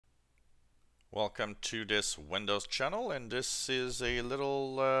Welcome to this Windows channel, and this is a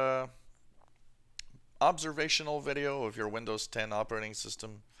little observational video of your Windows 10 operating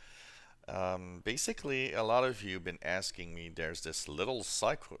system. Basically, a lot of you have been asking me, there's this little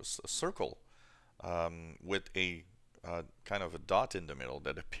circle with a kind of a dot in the middle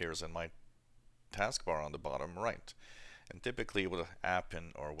that appears in my taskbar on the bottom right. And typically it will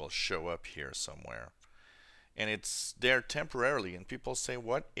happen or will show up here somewhere. And it's there temporarily, and people say,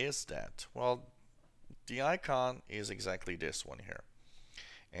 what is that? Well, the icon is exactly this one here,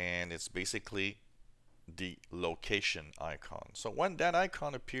 and it's basically the location icon. So when that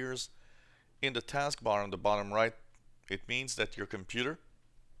icon appears in the taskbar on the bottom right, it means that your computer,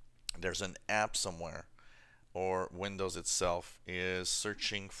 there's an app somewhere, or Windows itself is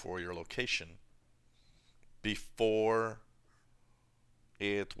searching for your location before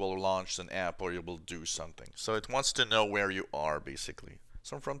it will launch an app or it will do something. So it wants to know where you are, basically.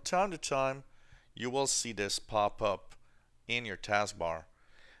 So from time to time you will see this pop up in your taskbar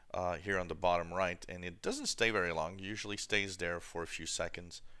here on the bottom right, and it doesn't stay very long. It usually stays there for a few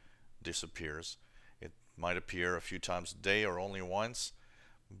seconds, disappears. It might appear a few times a day or only once,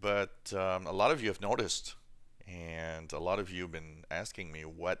 but a lot of you have noticed, and a lot of you have been asking me,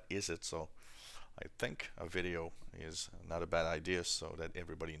 what is it? So I think a video is not a bad idea so that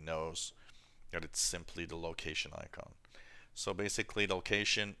everybody knows that it's simply the location icon. So basically,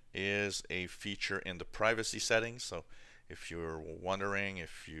 location is a feature in the privacy settings. So if you're wondering,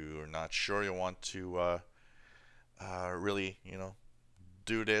 if you're not sure you want to really,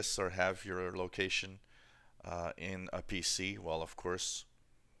 do this or have your location in a PC, well, of course,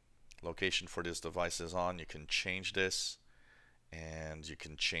 location for this device is on. You can change this, and you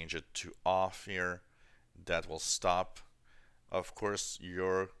can change it to off here. That will stop. Of course,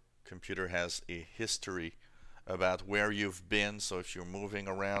 your computer has a history about where you've been. So if you're moving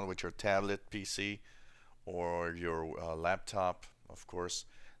around with your tablet PC or your laptop, of course,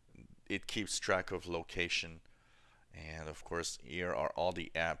 it keeps track of location. And of course, here are all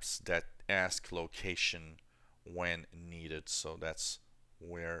the apps that ask location when needed. So that's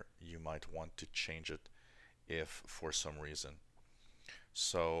where you might want to change it if for some reason.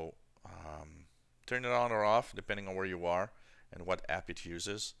 So turn it on or off depending on where you are and what app it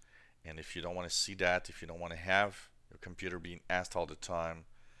uses. And if you don't want to see that, if you don't want to have your computer being asked all the time,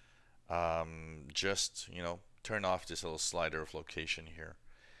 just turn off this little slider of location here,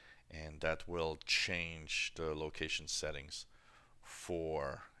 and that will change the location settings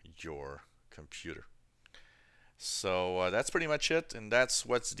for your computer. So that's pretty much it, and that's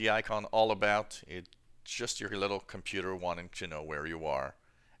what's the icon all about. It's just your little computer wanting to know where you are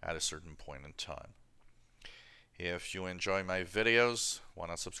at a certain point in time. If you enjoy my videos, why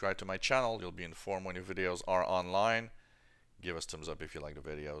not subscribe to my channel? You'll be informed when your videos are online. Give us thumbs up if you like the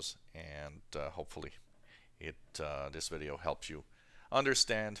videos, and hopefully this video helps you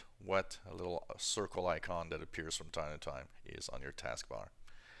understand what a little circle icon that appears from time to time is on your taskbar.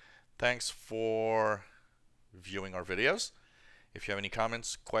 Thanks for viewing our videos. If you have any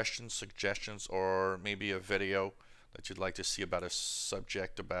comments, questions, suggestions, or maybe a video that you'd like to see about a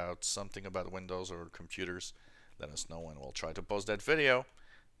subject, about something about Windows or computers, let us know and we'll try to post that video.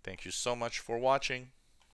 Thank you so much for watching.